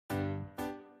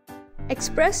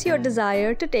Express your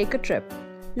desire to take a trip.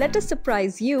 Let us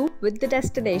surprise you with the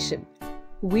destination.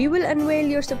 We will unveil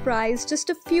your surprise just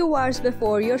a few hours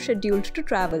before you're scheduled to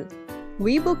travel.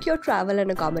 We book your travel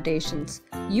and accommodations.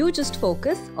 You just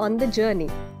focus on the journey.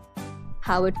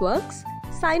 How it works?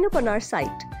 Sign up on our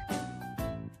site.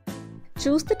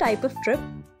 Choose the type of trip.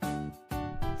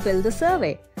 Fill the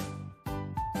survey.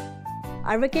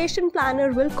 Our vacation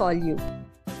planner will call you.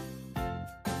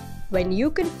 When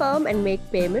you confirm and make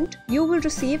payment, you will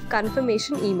receive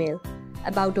confirmation email.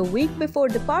 About a week before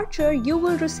departure, you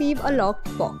will receive a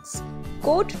locked box.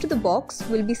 Code to the box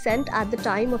will be sent at the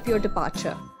time of your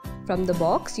departure. From the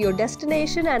box, your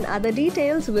destination and other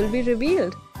details will be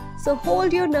revealed. So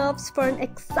hold your nerves for an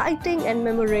exciting and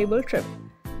memorable trip.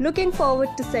 Looking forward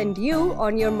to send you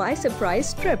on your My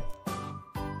Surprise trip.